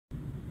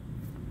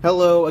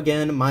Hello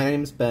again, my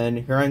name's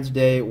Ben. Here I am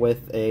today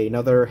with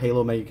another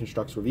Halo Mega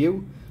Construx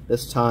review.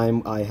 This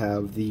time I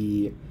have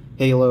the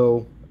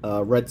Halo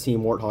Red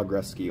Team Warthog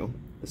Rescue.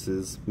 This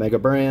is Mega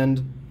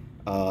Brand,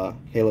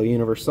 Halo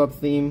Universe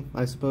sub-theme,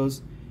 I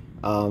suppose.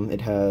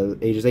 It has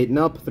ages 8 and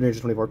up,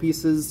 324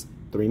 pieces,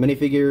 3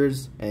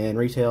 minifigures, and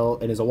retail.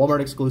 It is a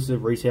Walmart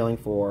exclusive, retailing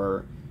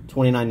for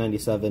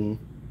 $29.97.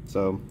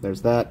 So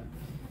there's that.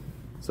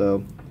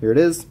 So here it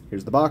is.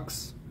 Here's the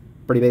box.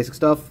 Pretty basic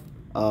stuff.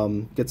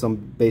 Get some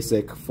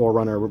basic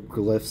Forerunner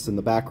glyphs in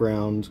the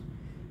background.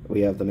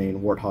 We have the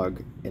main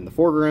Warthog in the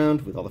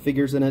foreground with all the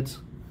figures in it.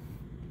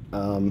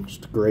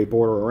 Just a gray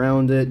border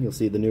around it. You'll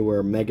see the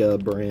newer Mega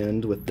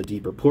Brand with the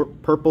deeper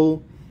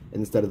purple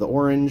instead of the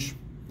orange.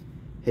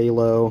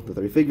 Halo, the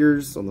 3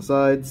 figures on the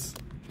sides.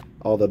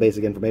 All the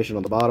basic information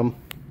on the bottom.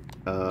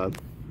 Kind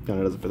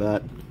of does it for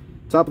that.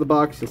 Top of the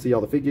box, you'll see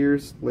all the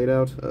figures laid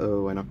out.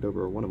 Oh, I knocked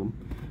over one of them.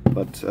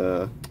 But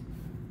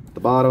the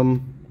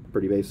bottom,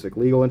 pretty basic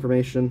legal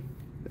information.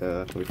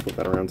 Let me flip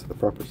that around to the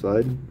proper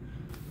side.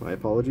 My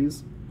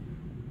apologies.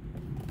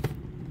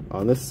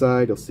 On this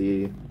side, you'll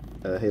see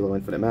Halo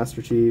Infinite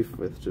Master Chief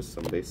with just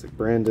some basic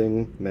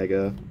branding,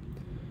 Mega,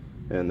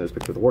 and there's a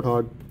picture of the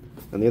Warthog.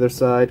 On the other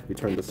side, we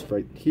turn this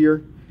right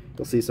here.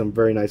 You'll see some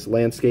very nice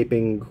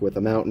landscaping with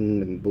a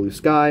mountain and blue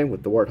sky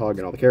with the Warthog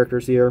and all the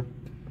characters here,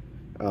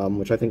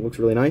 which I think looks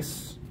really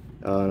nice.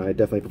 And I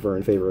definitely prefer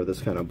in favor of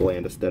this kind of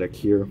bland aesthetic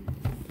here.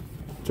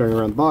 Turning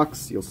around the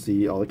box, you'll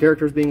see all the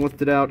characters being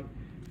listed out.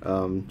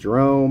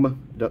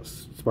 Jerome,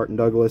 Spartan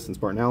Douglas, and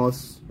Spartan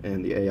Alice,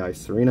 and the AI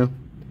Serena.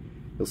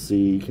 You'll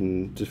see you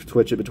can just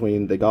switch it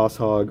between the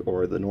Goshawk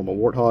or the normal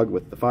Warthog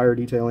with the fire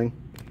detailing.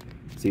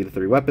 See the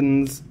 3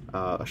 weapons,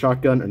 a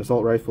shotgun, an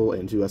assault rifle,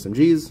 and 2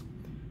 SMGs.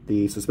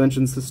 The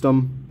suspension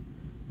system.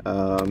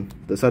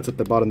 The sets at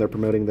the bottom they're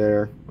promoting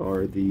there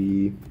are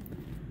the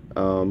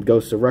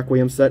Ghost of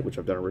Requiem set, which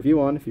I've done a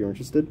review on if you're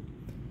interested.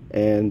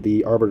 And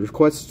the Arbiter's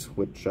Quest,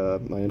 which I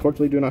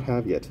unfortunately do not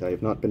have yet. I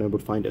have not been able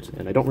to find it,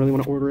 and I don't really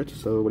want to order it,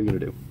 so what are you going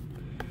to do?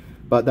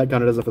 But that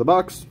kind of does it for the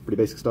box. Pretty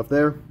basic stuff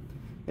there.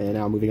 And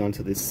now moving on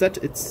to the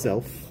set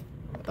itself.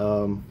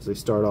 So we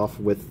start off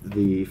with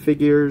the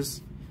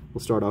figures.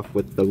 We'll start off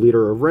with the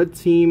leader of Red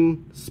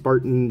Team,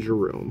 Spartan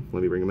Jerome.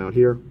 Let me bring him out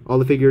here. All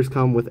the figures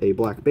come with a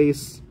black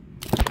base,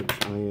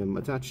 which I am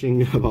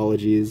attaching,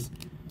 apologies,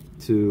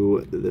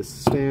 to this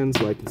stand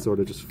so I can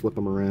sort of just flip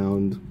them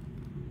around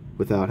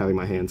without having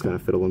my hands kind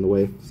of fiddle in the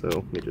way. So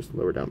let me just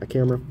lower down my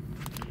camera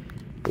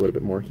a little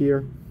bit more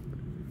here.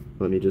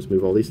 Let me just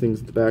move all these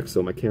things to the back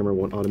so my camera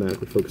won't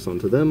automatically focus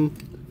onto them.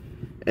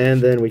 And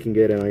then we can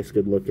get a nice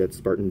good look at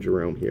Spartan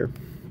Jerome here.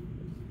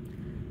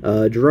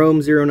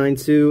 Jerome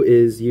 092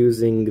 is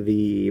using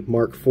the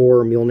Mark IV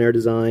Mjolnir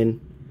design,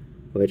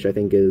 which I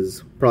think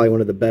is probably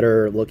one of the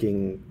better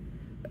looking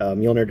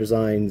Mjolnir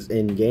designs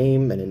in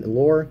game and in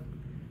lore.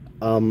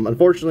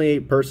 Unfortunately,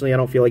 personally, I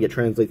don't feel like it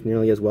translates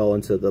nearly as well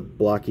into the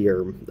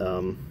blockier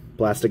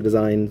plastic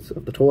designs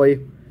of the toy,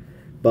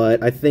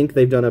 but I think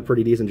they've done a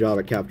pretty decent job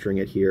at capturing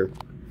it here.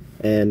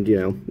 And, you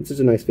know, it's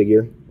just a nice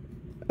figure.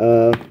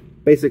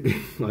 Basically,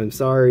 I'm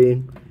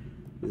sorry,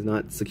 he's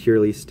not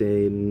securely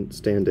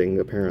standing,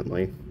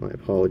 apparently. My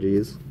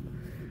apologies.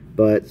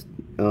 But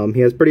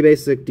he has pretty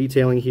basic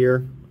detailing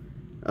here.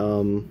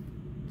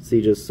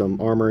 See just some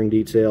armoring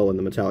detail in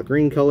the metallic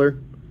green color.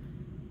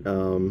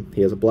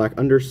 He has a black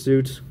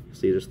undersuit.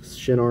 See just the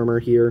shin armor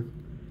here.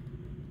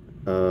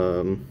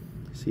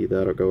 See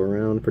that'll go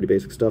around. Pretty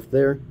basic stuff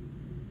there.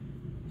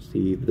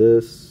 See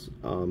this.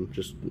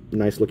 Just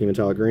nice looking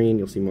metallic green.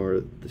 You'll see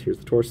more. Here's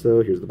the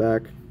torso. Here's the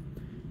back.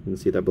 You can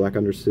see that black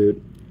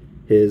undersuit.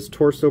 His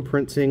torso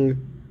printing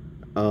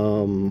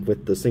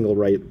with the single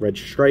red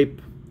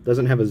stripe.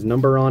 Doesn't have his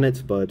number on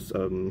it, but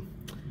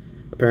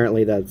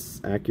apparently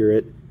that's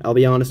accurate. I'll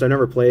be honest, I've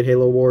never played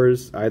Halo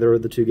Wars, either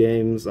of the 2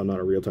 games. I'm not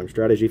a real-time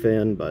strategy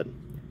fan, but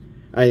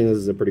I think this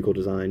is a pretty cool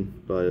design.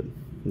 But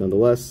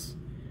nonetheless,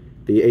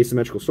 the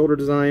asymmetrical shoulder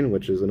design,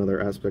 which is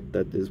another aspect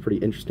that is pretty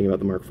interesting about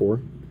the Mark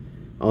IV.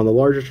 On the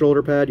larger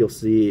shoulder pad, you'll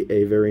see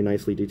a very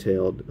nicely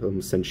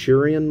detailed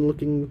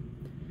Centurion-looking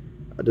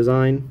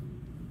design.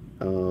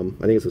 I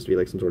think it's supposed to be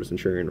like some sort of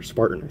Centurion or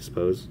Spartan, I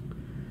suppose.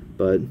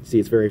 But see,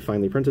 it's very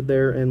finely printed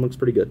there and looks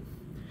pretty good.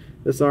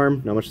 This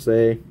arm, not much to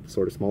say,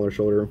 sort of smaller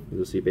shoulder.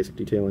 You'll see basic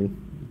detailing.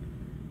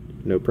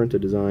 No printed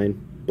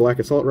design. Black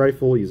assault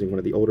rifle using one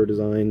of the older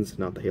designs,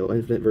 not the Halo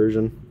Infinite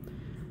version.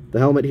 The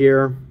helmet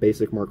here,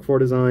 basic Mark IV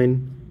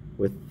design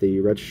with the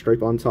red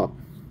stripe on top.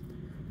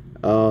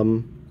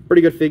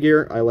 Pretty good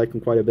figure. I like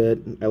him quite a bit.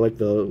 I like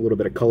the little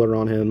bit of color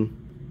on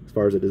him as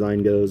far as the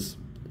design goes.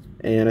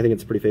 And I think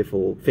it's a pretty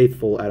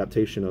faithful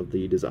adaptation of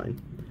the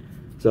design.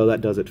 So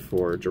that does it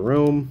for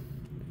Jerome.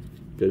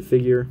 Good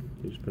figure.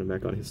 You just put him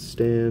back on his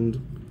stand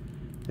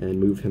and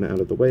move him out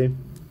of the way.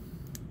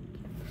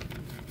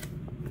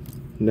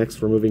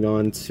 Next, we're moving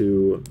on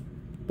to,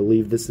 I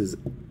believe this is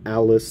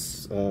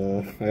Alice. I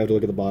have to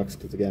look at the box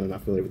because, again, I'm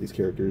not familiar with these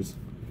characters.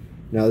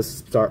 Now,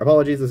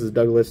 apologies, this is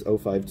Douglas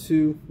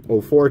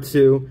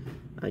 042.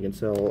 I can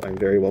tell I'm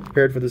very well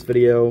prepared for this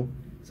video.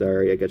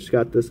 Sorry, I just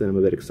got this and I'm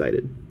a bit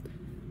excited.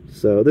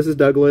 So this is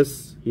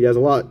Douglas. He has a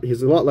lot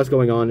less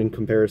going on in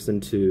comparison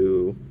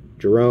to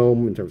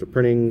Jerome in terms of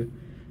printing.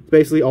 It's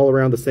basically all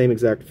around the same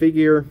exact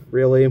figure,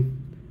 really.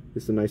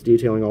 There's some nice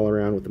detailing all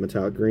around with the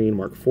metallic green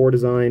Mark IV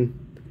design.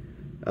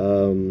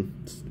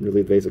 It's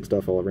really basic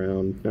stuff all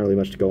around. Not really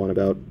much to go on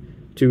about.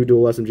 2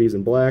 dual SMGs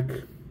in black.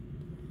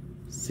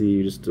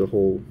 See just a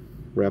whole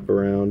wrap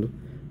around.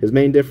 His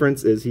main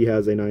difference is he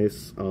has a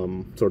nice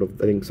sort of,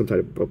 I think, some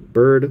type of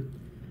bird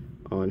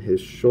on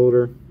his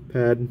shoulder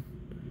pad.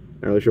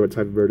 Not really sure what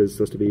type of bird it's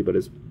supposed to be, but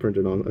it's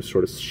printed on a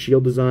sort of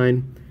shield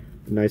design.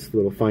 Nice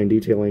little fine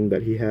detailing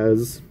that he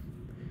has.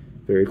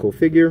 Very cool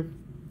figure.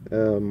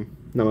 Not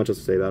much else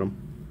to say about him.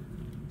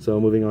 So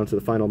moving on to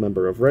the final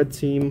member of Red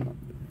Team,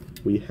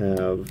 we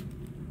have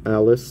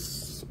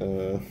Alice.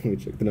 Let me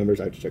check the numbers.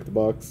 I have to check the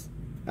box.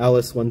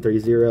 Alice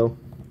 130,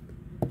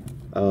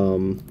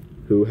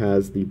 who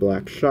has the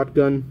black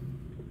shotgun.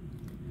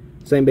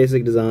 Same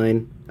basic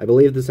design. I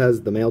believe this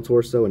has the male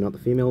torso and not the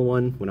female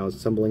one when I was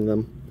assembling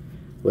them.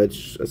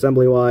 Which,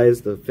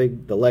 assembly-wise,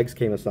 the legs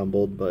came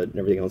assembled, but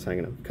everything else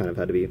kind of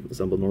had to be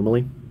assembled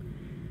normally.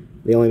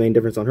 The only main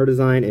difference on her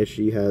design is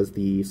she has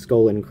the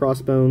skull and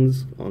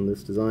crossbones on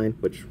this design,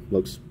 which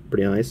looks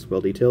pretty nice,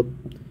 well detailed.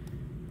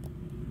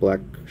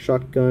 Black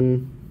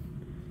shotgun,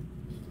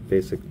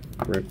 basic.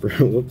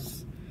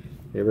 Whoops,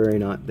 they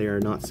are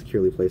not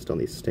securely placed on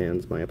these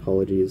stands. My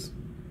apologies.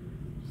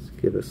 Let's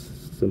give a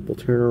simple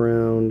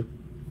turnaround.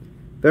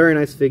 Very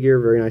nice figure,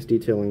 very nice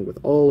detailing with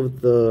all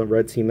of the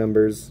Red Team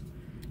members,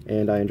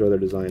 and I enjoy their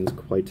designs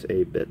quite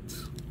a bit.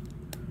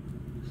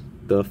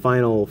 The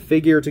final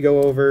figure to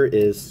go over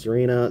is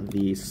Serena,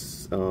 the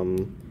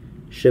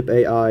ship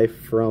AI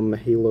from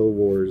Halo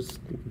Wars,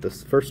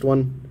 this first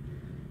one.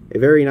 A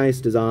very nice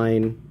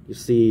design. You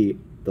see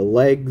the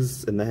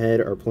legs and the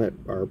head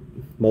are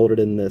molded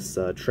in this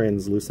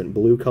translucent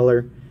blue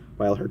color,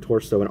 while her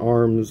torso and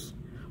arms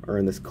are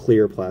in this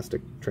clear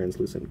plastic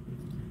translucent,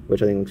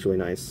 which I think looks really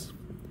nice.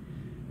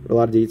 A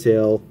lot of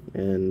detail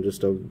and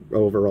just a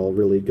overall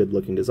really good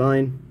looking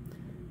design.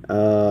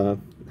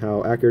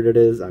 How accurate it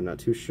is, I'm not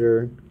too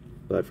sure,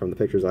 but from the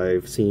pictures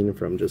I've seen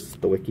from just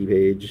the wiki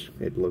page,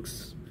 it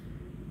looks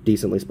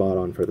decently spot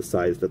on for the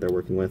size that they're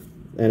working with,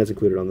 and it's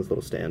included on this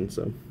little stand,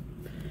 so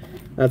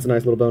that's a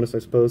nice little bonus, I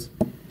suppose.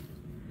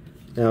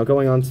 Now,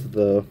 going on to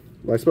the,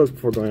 well, I suppose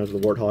before going on to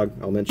the Warthog,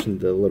 I'll mention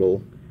the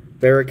little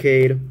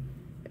barricade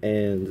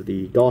and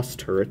the Gauss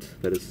turret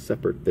that is a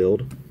separate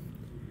build.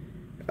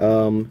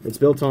 It's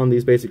built on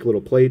these basic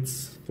little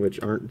plates, which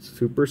aren't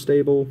super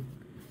stable,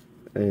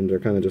 and they're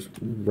kind of just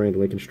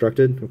randomly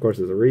constructed. Of course,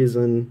 there's a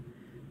reason,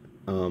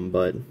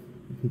 but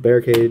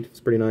barricade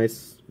is pretty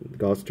nice. The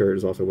Gauss turret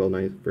is also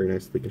very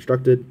nicely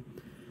constructed.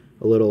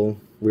 A little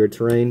weird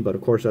terrain, but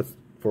of course that's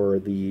for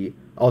the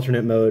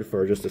alternate mode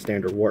for just a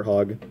standard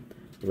Warthog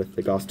with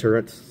the Gauss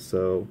turret,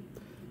 so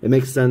it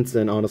makes sense,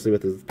 and honestly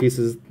with the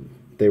pieces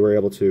they were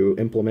able to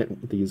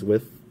implement these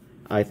with,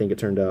 I think it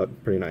turned out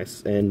pretty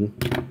nice. And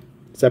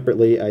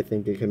separately, I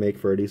think it can make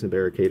for a decent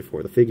barricade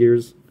for the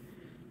figures,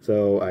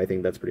 so I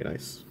think that's pretty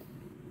nice.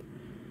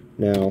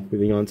 Now,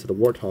 moving on to the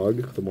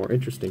Warthog, the more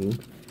interesting.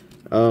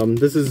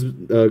 This is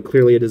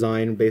clearly a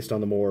design based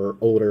on the more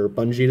older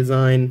Bungie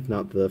design,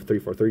 not the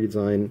 343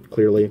 design,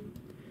 clearly.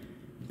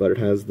 But it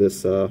has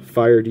this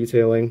fire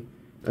detailing.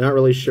 I'm not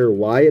really sure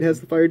why it has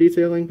the fire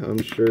detailing.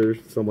 I'm sure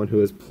someone who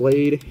has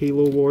played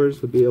Halo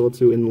Wars would be able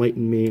to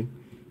enlighten me,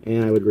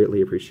 and I would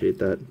greatly appreciate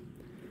that.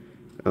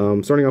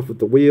 Starting off with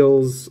the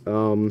wheels,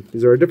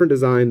 these are a different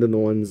design than the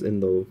ones in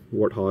the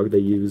Warthog. They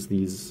use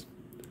these,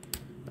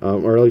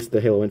 or at least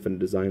the Halo Infinite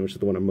design, which is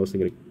the one I'm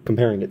mostly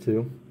comparing it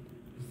to.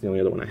 It's the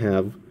only other one I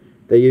have.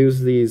 They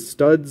use these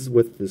studs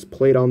with this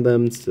plate on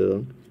them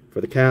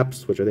for the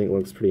caps, which I think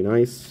looks pretty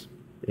nice,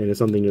 and it's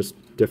something just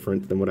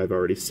different than what I've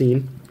already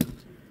seen.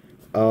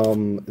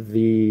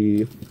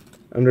 The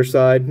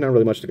underside, not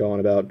really much to go on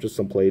about, just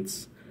some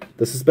plates.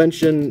 The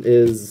suspension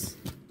is,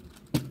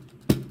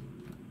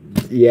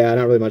 yeah,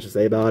 not really much to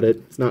say about it.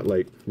 It's not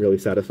like really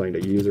satisfying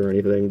to use or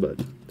anything, but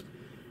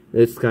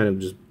it's kind of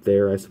just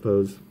there, I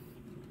suppose.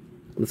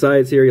 On the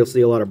sides here, you'll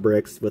see a lot of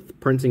bricks with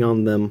printing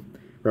on them,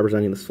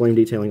 representing this flame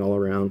detailing all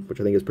around, which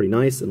I think is pretty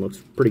nice and looks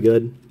pretty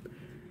good.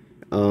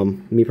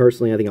 Me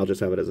personally, I think I'll just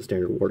have it as a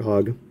standard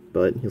Warthog,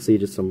 but you'll see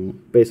just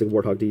some basic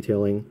Warthog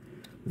detailing.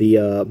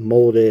 The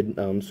molded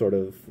sort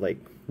of like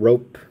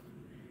rope,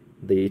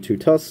 the 2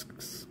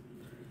 tusks,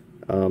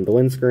 the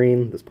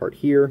windscreen, this part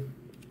here,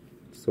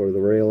 sort of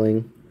the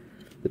railing.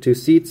 The 2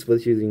 seats are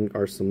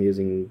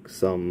using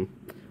some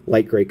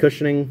light gray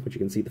cushioning, which you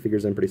can see the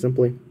figures in pretty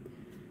simply.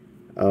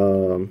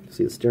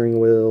 See the steering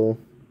wheel.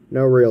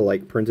 No real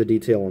like printed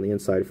detail on the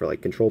inside for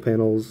like control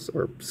panels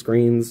or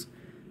screens.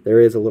 There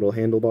is a little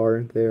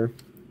handlebar there,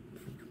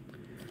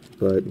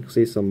 but you'll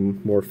see some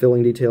more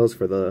filling details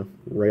for the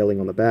railing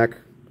on the back.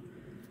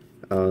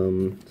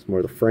 Some more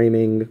of the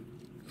framing.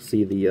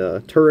 See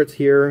the turret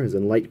here is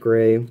in light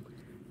gray,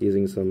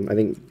 using some, I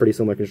think, pretty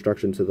similar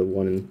construction to the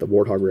one in the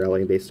Warthog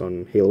rally based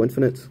on Halo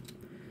Infinite.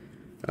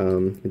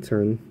 You can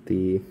turn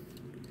the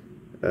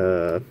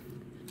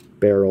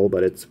barrel,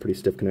 but it's a pretty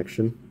stiff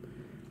connection.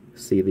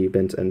 See the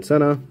bent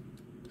antenna,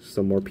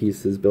 some more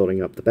pieces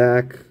building up the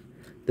back.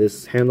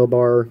 This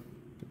handlebar,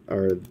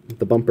 or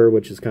the bumper,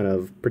 which is kind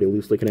of pretty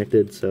loosely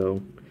connected,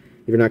 so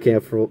if you're not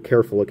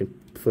careful, it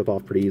can flip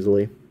off pretty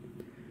easily.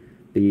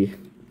 The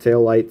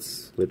tail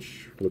lights,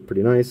 which look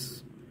pretty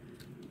nice,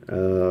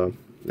 and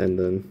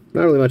then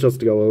not really much else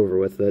to go over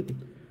with it.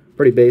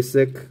 Pretty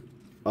basic,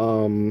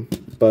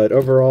 but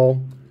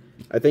overall,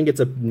 I think it's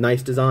a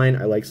nice design.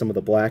 I like some of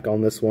the black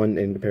on this one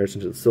in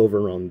comparison to the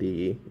silver on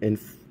the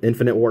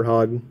Infinite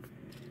Warthog.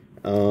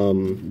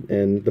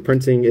 And the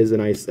printing is a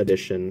nice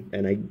addition,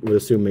 and I would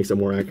assume makes it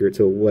more accurate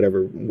to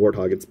whatever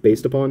Warthog it's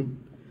based upon.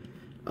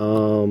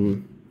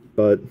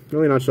 But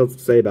really not much else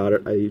to say about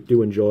it. I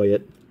do enjoy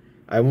it.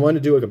 I want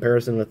to do a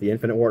comparison with the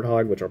Infinite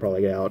Warthog, which I'll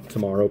probably get out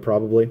tomorrow,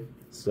 probably.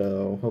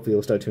 So hopefully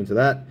you'll stay tuned to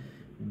that.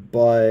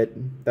 But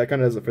that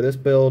kind of does it for this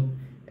build,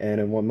 and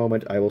in one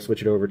moment I will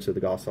switch it over to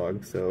the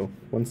Warthog. So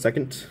 1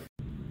 second.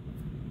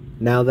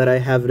 Now that I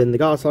have it in the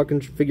Warthog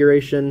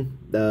configuration,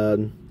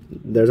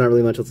 there's not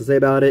really much else to say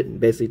about it. It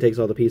basically takes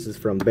all the pieces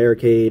from the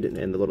barricade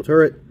and the little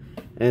turret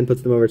and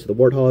puts them over to the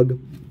Warthog,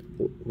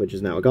 which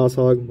is now a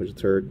Warthog, which is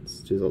the turret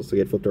to also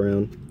get flipped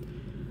around.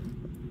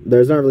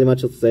 There's not really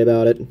much else to say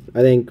about it. I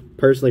think,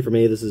 personally for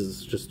me, this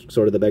is just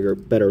sort of the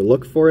better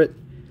look for it.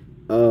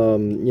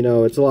 You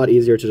know, it's a lot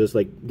easier to just,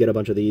 like, get a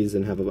bunch of these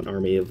and have an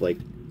army of, like,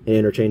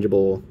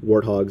 interchangeable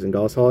Warthogs and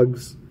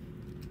Warthogs.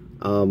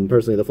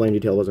 Personally, the flame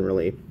detail wasn't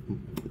really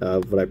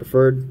what I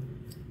preferred.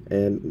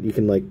 And you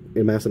can, like,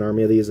 amass an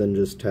army of these and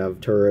just have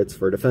turrets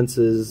for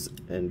defenses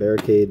and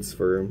barricades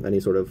for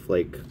any sort of,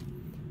 like,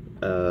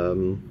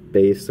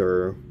 base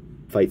or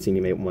fight scene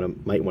you might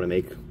want to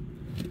make.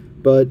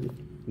 But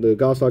the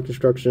Warthog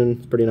construction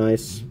is pretty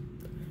nice,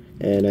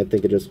 and I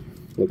think it just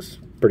looks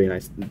pretty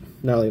nice.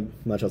 Not really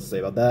much else to say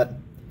about that.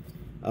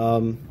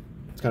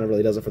 It kind of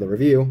really does it for the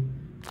review.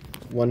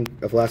 One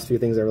of the last few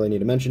things I really need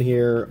to mention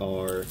here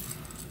are,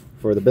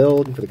 for the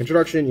build, for the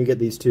construction, you get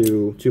these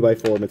two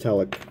 2x4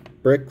 metallic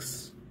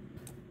bricks,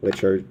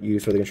 which are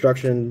used for the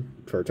construction,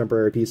 for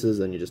temporary pieces,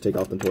 and you just take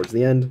off them towards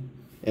the end.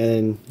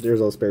 And there's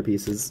all spare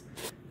pieces.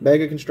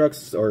 Mega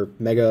Construx, or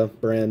Mega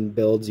brand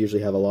builds,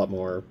 usually have a lot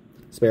more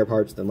spare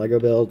parts than Lego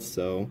builds,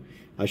 so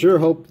I sure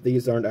hope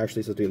these aren't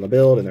actually supposed to be in the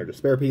build and they're just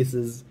spare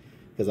pieces,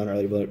 because I'm not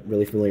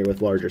really familiar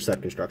with larger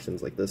set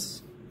constructions like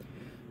this.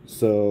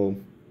 So,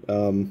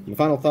 my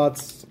final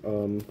thoughts,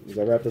 as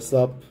I wrap this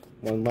up,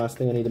 one last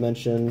thing I need to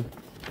mention,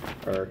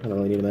 or I don't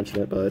really need to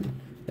mention it, but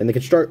in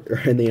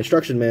the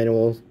instruction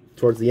manual,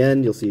 towards the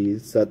end, you'll see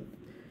set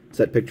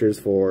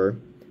pictures for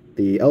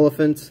the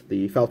Elephant,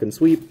 the Falcon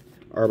Sweep,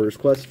 Arbiter's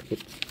Quest,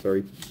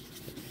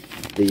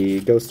 the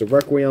Ghost of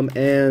Requiem,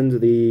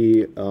 and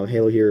the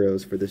Halo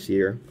Heroes for this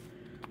year.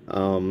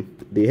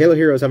 The Halo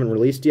Heroes haven't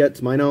released yet,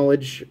 to my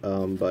knowledge,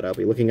 but I'll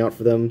be looking out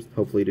for them,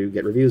 hopefully to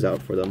get reviews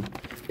out for them.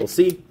 We'll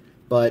see,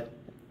 but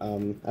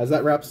as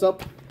that wraps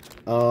up,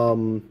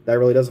 that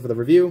really does it for the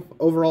review.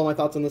 Overall, my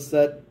thoughts on this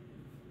set,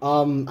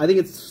 I think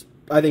it's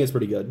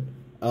pretty good.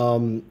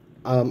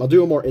 I'll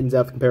do a more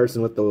in-depth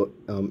comparison with the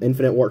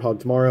Infinite Warthog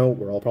tomorrow,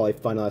 where I'll probably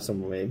finalize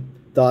some of my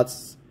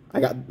thoughts.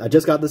 I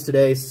just got this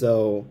today,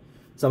 so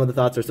some of the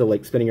thoughts are still,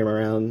 like, spinning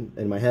around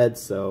in my head.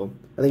 So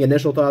I think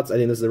initial thoughts, I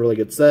think this is a really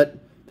good set.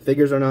 The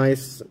figures are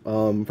nice.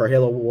 For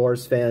Halo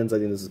Wars fans, I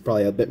think this is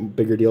probably a bit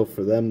bigger deal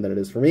for them than it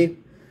is for me.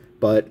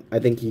 But I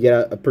think you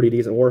get a pretty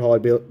decent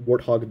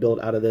Warthog build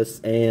out of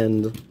this,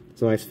 and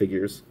some nice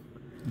figures.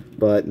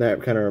 But I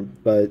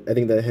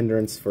think the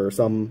hindrance for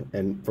some,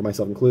 and for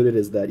myself included,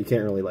 is that you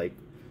can't really, like,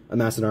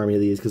 amass an army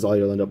of these, because all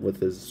you'll end up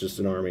with is just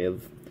an army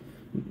of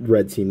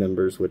red team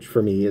members, which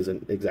for me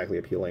isn't exactly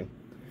appealing.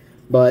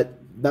 But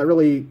that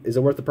really, is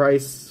it worth the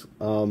price?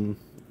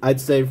 I'd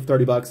say for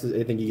 $30,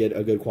 I think you get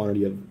a good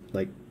quantity of,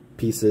 like,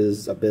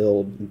 pieces, a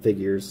build, and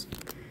figures,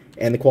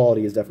 and the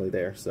quality is definitely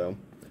there. So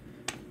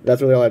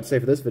that's really all I have to say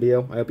for this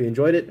video. I hope you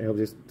enjoyed it. I hope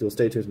you'll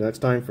stay tuned next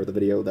time for the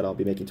video that I'll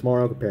be making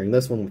tomorrow, comparing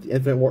this one with the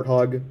Infinite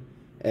Warthog.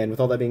 And with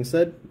all that being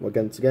said,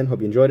 once again,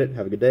 hope you enjoyed it.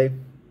 Have a good day,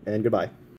 and goodbye.